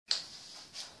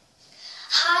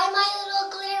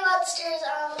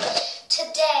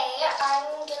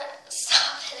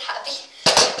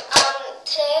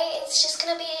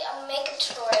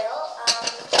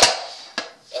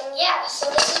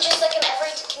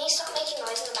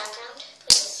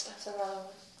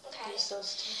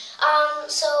those two?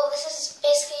 So this is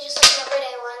basically just like an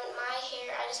everyday one. My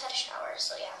hair, I just had a shower,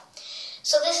 so yeah.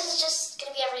 So this is just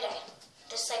gonna be every day.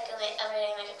 Just like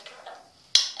everyday makeup tutorial.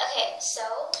 Okay, so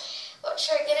what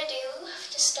you're gonna do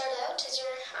to start out is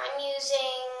I'm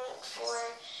using for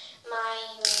my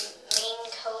main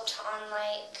coat on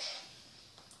like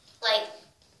I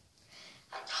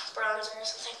don't know, bronzer or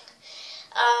something.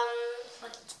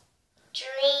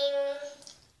 Dream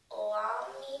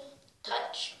Lamy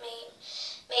Touch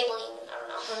Maybelline, I don't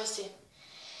know. Let me see.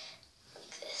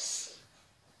 Like this.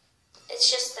 It's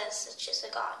just this. It's just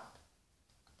it got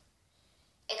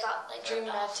like Dream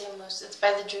Matte Mousse. It's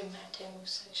by the Dream Matte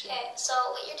Mousse section. Okay, so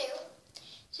what you do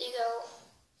is you go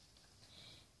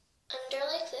under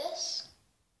like this,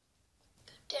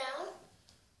 go down,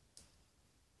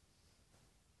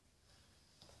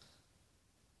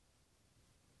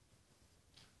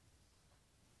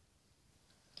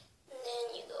 and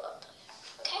then you go up.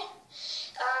 Okay?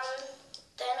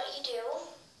 Then what you do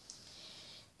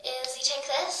is you take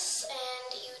this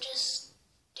and you just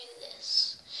do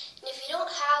this. And if you don't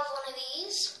have one of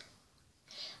these,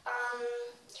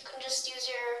 you can just use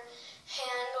your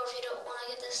hand, or if you don't want to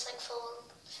get this like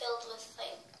filled with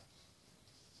like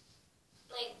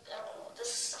I don't know what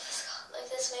this stuff is called, like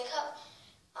this makeup,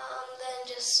 then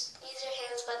just use your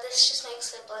hands, but this just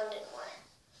makes it blend in more.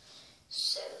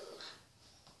 So,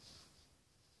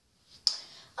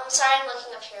 I'm sorry I'm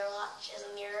looking up here a lot. There's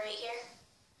a mirror right here.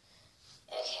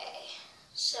 Okay,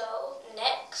 so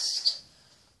next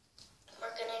we're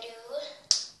gonna do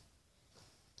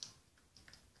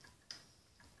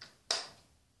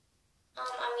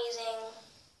I'm using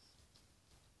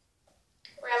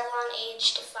Revlon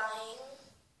Age Defying.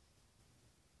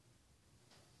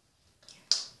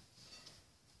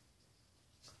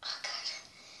 Oh god,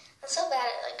 I'm so bad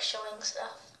at like showing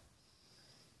stuff.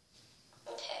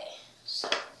 Okay, so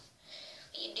what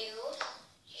you do,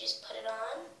 you just put it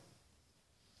on,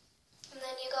 and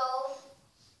then you go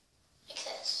like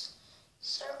this.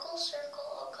 Circle, circle,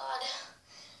 oh god.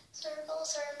 Circle,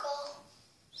 circle,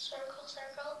 circle,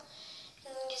 circle.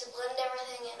 And then just blend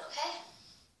everything in, okay?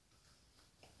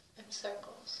 In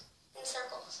circles. In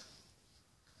circles.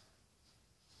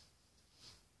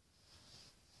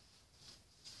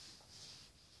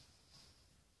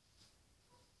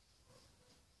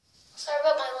 Sorry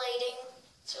about my lighting.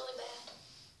 It's really bad.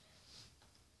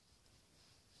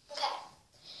 Okay.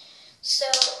 So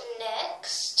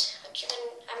next,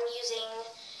 I'm using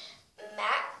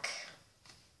MAC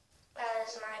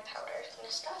as my powder kind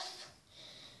of stuff.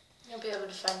 You'll be able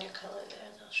to find your color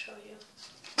there. They'll show you.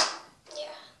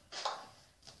 Yeah.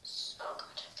 Oh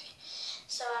god, okay.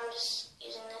 So I'm just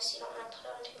using this. You don't want to put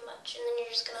on too much, and then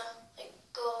you're just gonna like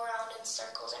go around in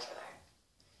circles everywhere.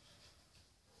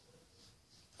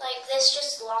 Like this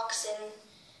just locks in,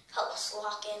 helps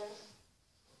lock in.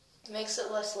 It makes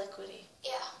it less liquidy.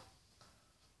 Yeah.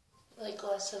 Like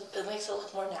it makes it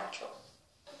look more natural.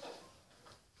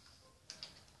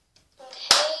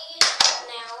 Okay,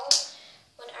 now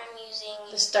what I'm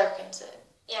using. This darkens it.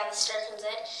 Yeah, this darkens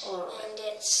it. A little bit. And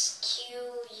it's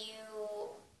QUO.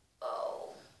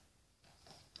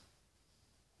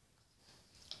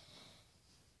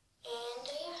 And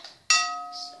yeah,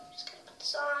 so I'm just gonna put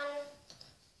this on.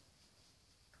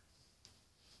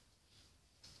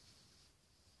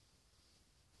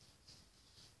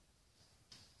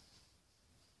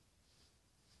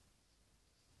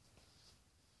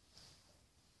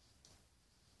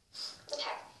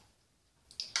 Okay.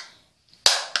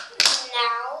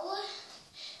 Now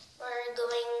we're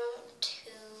going to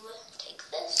take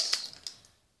this.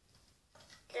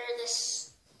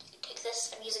 Take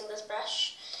this. I'm using this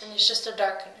brush. And it's just a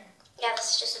darkener. Yeah,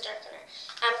 this is just a darkener.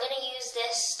 I'm gonna use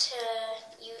this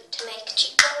to make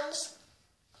cheekbones.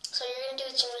 So what you're gonna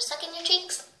do is you're gonna suck in your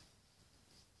cheeks,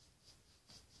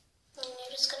 and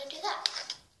you're just gonna do that.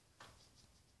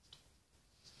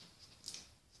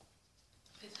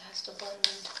 It has to blend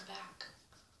into the back.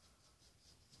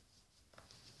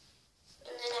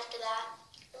 And then after that,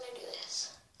 I'm gonna do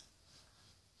this.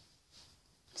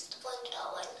 Just to blend it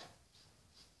all in.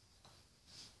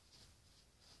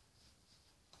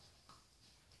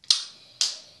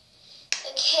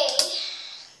 Okay,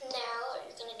 now what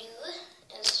you're gonna do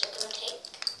is you're gonna take,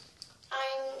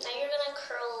 now you're gonna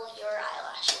curl your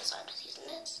eyelashes, so I'm just using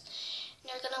this.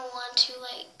 And you're gonna want to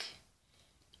like,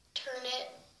 turn it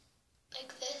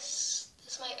like this.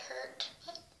 This might hurt,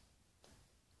 but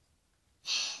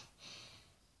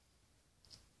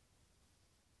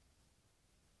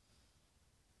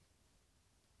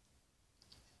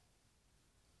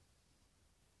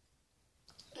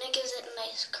and it gives it a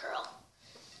nice curl.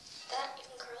 That you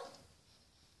can curl.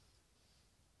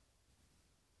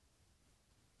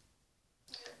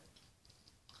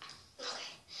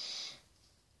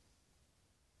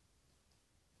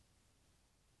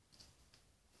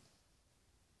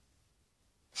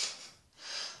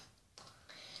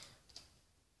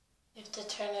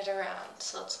 around.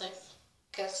 So it's like,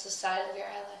 guess the side of your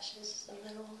eyelashes, the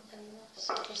middle, and the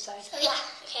center side. So yeah,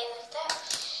 okay, like that.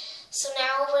 So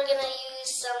now we're gonna use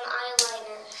some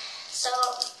eyeliner. So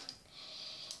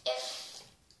if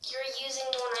you're using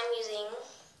the one I'm using,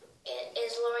 it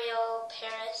is L'Oreal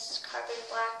Paris Carbon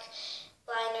Black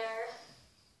Liner.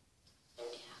 And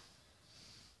yeah.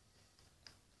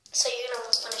 So you're gonna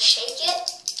want to shake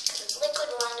it because it's liquid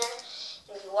liner,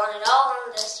 and you want it all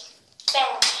on this.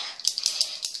 Bam.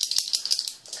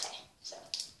 Okay, so.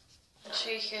 Make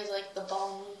sure you hear like the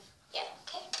ball move. Yeah,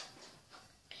 okay.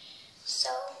 So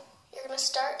you're gonna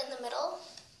start in the middle.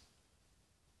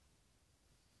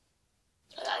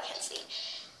 Oh, I can't see.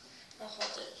 I'll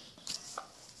hold it.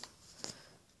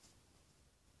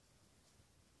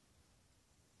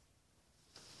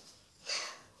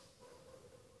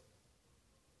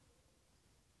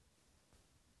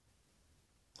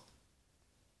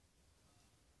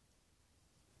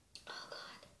 Oh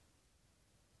God.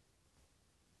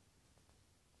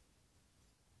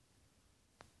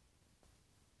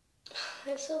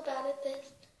 I'm so bad at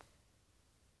this.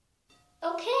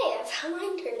 Okay, that's how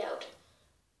mine turned out.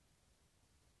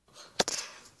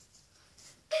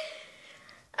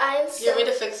 I'm so... You want me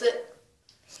to fix it?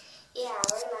 Yeah,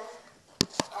 we're gonna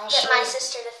I'll get show my you.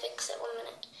 sister to fix it 1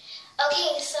 minute.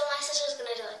 Okay, so my sister's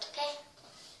gonna do it, okay?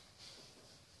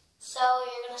 So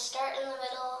you're gonna start in the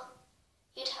middle.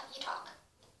 You talk.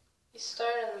 You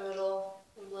start in the middle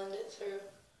and blend it through.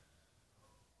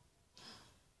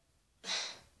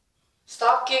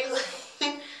 Stop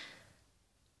giggling.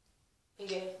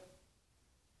 Okay.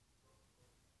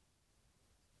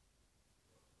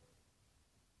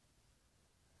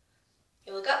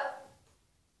 You look up.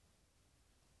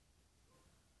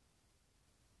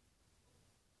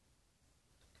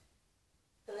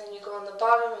 And then you go on the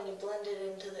bottom and you blend it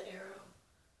into the arrow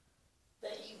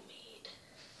that you made.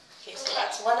 Okay, so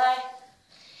that's one eye.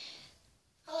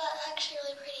 Oh, that's actually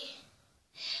really pretty.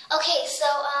 Okay, so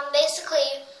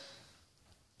basically,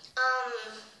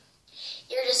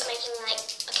 you're just making like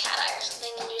a cat eye or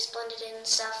something, and you just blend it in and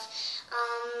stuff.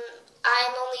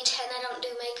 I'm only 10. I don't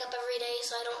do makeup every day,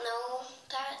 so I don't know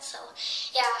that. So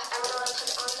yeah, I don't want to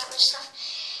put on that much stuff.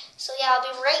 So yeah, I'll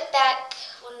be right back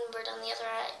when we're done the other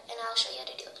eye, and I'll show you how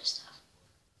to do other stuff.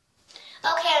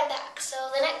 Okay, I'm back. So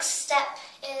the next step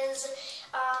is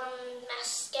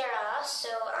mascara. So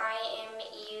I am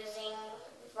using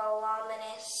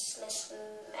Voluminous Miss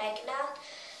Magna.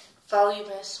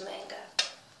 Voluminous Manga.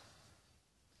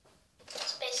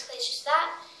 So basically it's just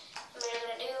that. And what I'm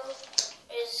gonna do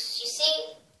is you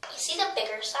see the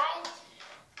bigger side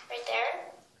right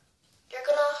there?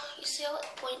 You see how it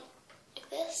point like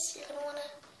this? You're gonna wanna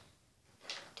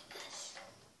do this.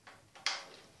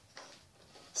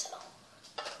 So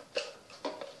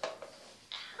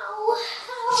ow,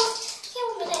 give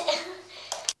me a minute.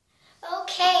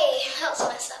 Okay, that was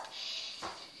messed up.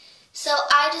 So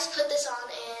I just put this on,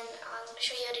 and I'm going to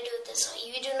show you how to do it this way.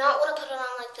 You do not want to put it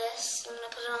on like this. You want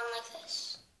to put it on like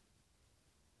this.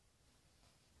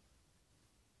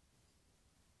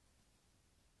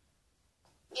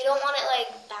 You don't want it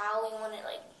like bow. You want it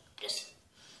like just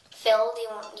filled. You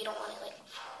don't want it like,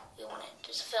 you want it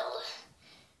just filled.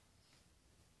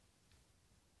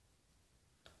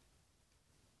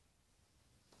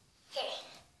 Okay.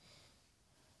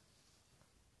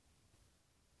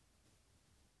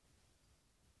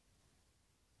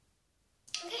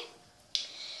 Okay,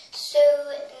 so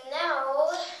now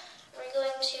we're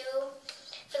going to,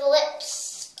 for the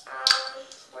lips,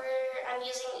 I'm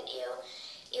using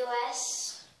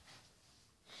EOS,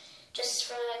 just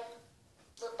for like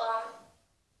lip balm.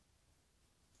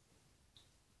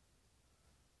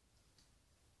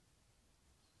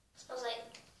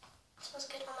 Smells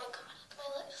good, oh my god, look at my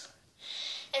lips.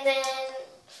 And then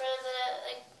for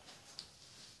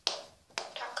the,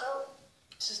 top coat,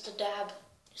 It's just a dab.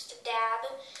 just a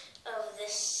dab of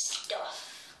this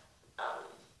stuff,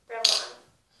 Revlon,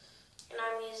 and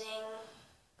I'm using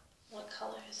What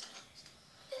color is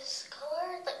it? this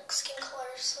color, like skin color,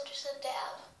 so just a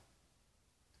dab.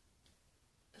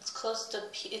 It's close to,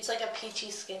 it's like a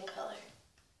peachy skin color.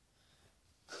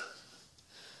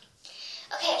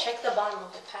 Okay, Check the bottom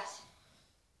of it, pass.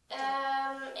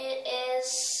 it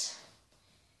is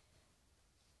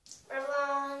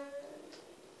Revlon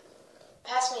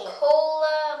Pass me it.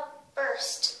 Cola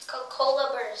Burst. It's called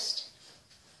Cola Burst.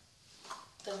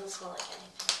 Doesn't smell like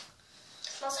anything. It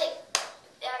smells like,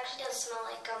 it actually does smell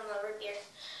like the root beer.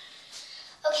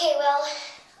 Okay, well,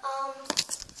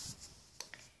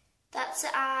 that's the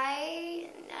eye,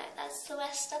 that's the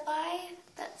messed up eye,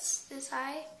 that's this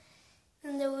eye,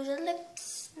 and those are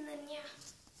lips, and then yeah.